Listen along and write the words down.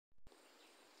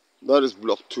That is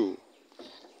block 2.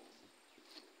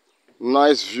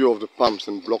 Nice view of the palms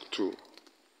in block 2.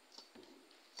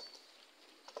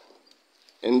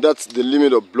 And that's the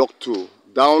limit of block 2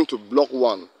 down to block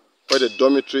 1 where the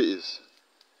dormitory is.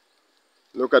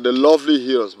 Look at the lovely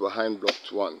hills behind block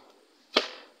 1.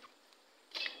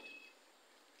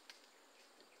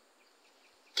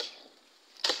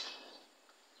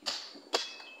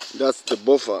 That's the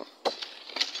buffer.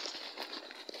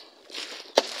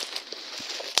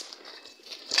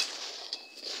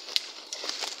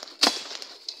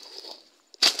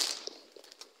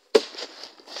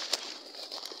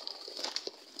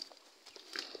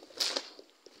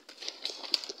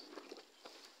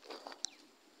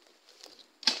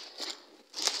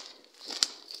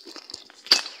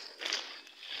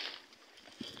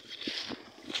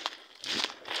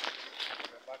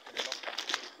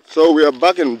 So we are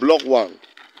back in block 1.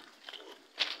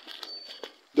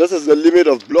 This is the limit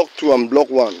of block 2 and block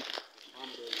 1.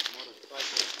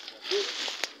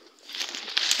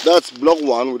 That's block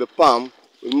 1 with a palm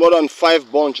with more than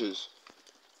 5 bunches.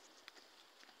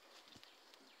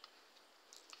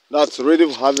 That's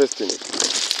ready for harvesting.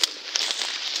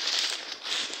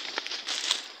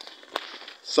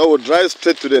 So we'll drive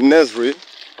straight to the nursery.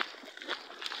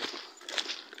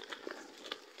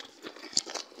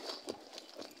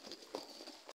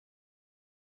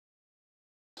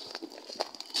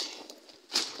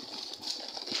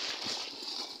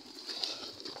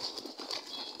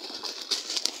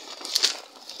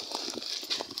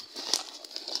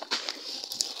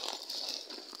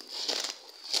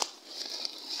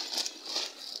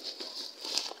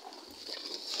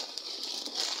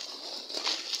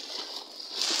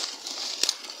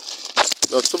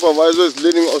 The supervisor is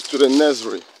leading us to the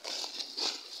nursery.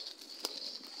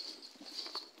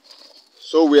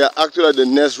 So we are actually at the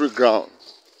nursery ground.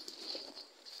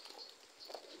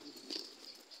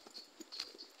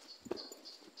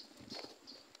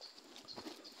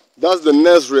 That's the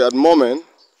nursery at the moment,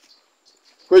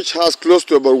 which has close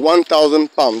to about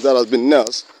 1,000 palms that has been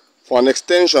nursed for an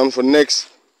extension for next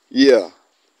year.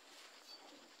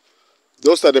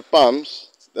 Those are the palms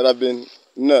that have been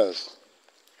nursed.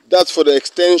 That's for the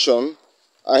extension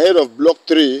ahead of block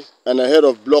 3 and ahead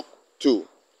of block 2,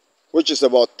 which is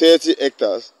about 30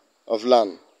 hectares of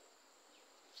land.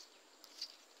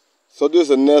 So this is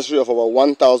a nursery of about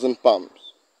 1,000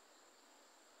 palms.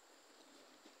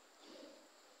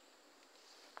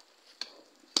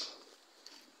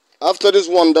 After this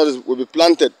one that will be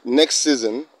planted next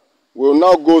season, we will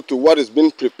now go to what is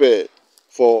being prepared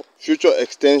for future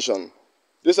extension.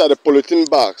 These are the polythene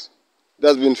bags that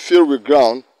have been filled with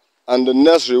ground, and the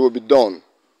nursery will be done.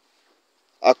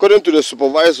 According to the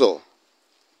supervisor,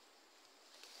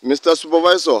 Mr.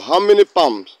 Supervisor, how many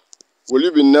palms will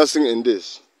you be nursing in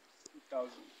this? 2,000.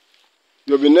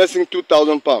 You'll be nursing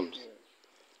 2,000 palms.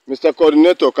 Yeah. Mr.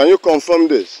 Coordinator, can you confirm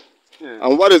this? Yeah.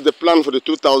 And what is the plan for the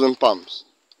 2,000 palms?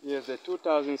 Yes, the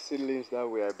 2,000 seedlings that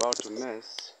we are about to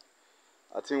nurse,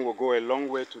 I think will go a long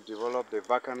way to develop the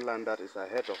vacant land that is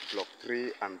ahead of block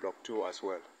 3 and block 2 as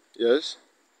well. Yes.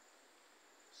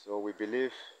 So we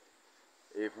believe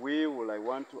if we would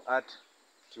want to add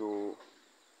to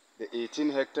the 18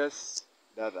 hectares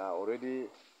that are already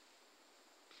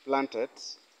planted,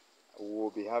 we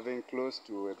will be having close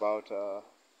to about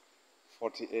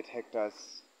 48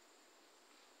 hectares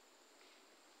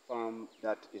farm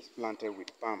that is planted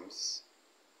with palms.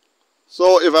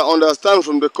 So if I understand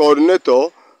from the coordinator,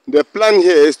 the plan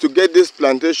here is to get this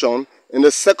plantation in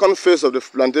the second phase of the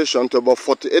plantation to about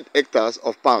 48 hectares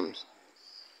of palms.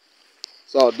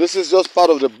 So this is just part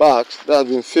of the bags that have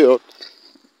been filled.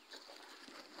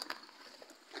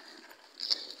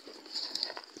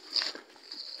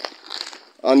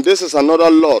 And this is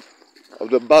another lot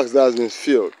of the bags that has been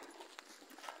filled.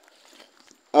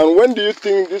 And when do you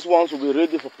think these ones will be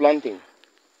ready for planting?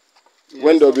 Yes,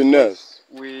 when they'll be nursed?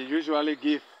 We usually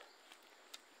give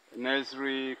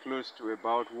nursery close to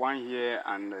about 1 year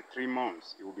and 3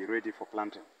 months. It will be ready for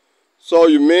planting. So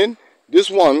you mean these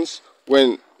ones,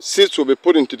 when seeds will be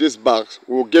put into these bags,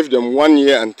 we will give them 1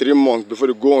 year and 3 months before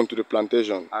they go on to the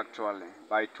plantation? Actually,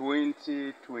 by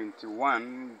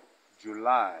 2021,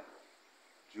 July,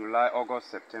 August,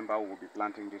 September, we will be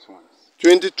planting these ones.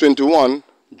 2021,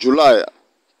 July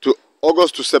to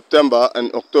August to September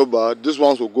and October, these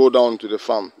ones will go down to the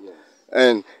farm. Yes.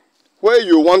 And where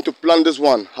you want to plant this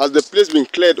one, has the place been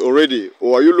cleared already,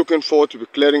 or are you looking forward to be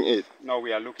clearing it? No,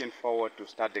 we are looking forward to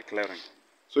start the clearing.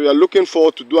 So you are looking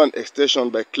forward to do an extension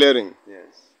by clearing?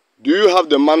 Yes. Do you have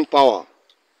the manpower?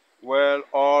 Well,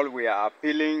 all we are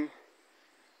appealing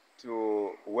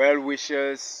to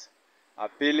well-wishers,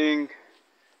 appealing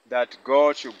that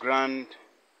God should grant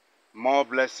More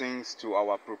blessings to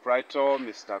our proprietor,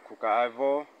 Mr. Kuka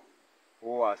Ivo,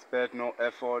 who has spared no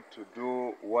effort to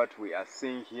do what we are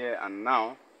seeing here and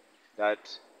now, that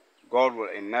God will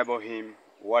enable him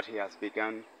what he has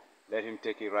begun. Let him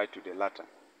take it right to the latter.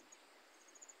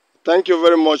 Thank you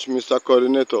very much, Mr.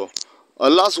 Coordinator. A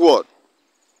last word.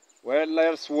 Well,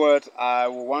 last word, I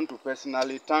want to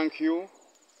personally thank you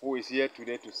who is here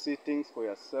today to see things for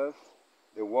yourself.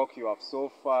 The work you have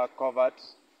so far covered,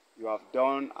 you have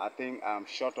done. I think I'm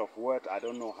short of words. I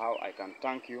don't know how I can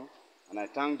thank you. And I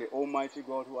thank the Almighty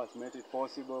God who has made it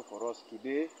possible for us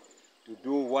today to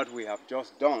do what we have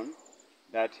just done,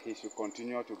 that he should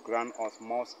continue to grant us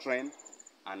more strength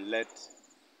and let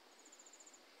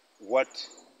what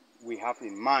we have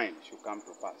in mind should come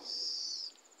to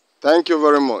pass. Thank you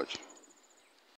very much.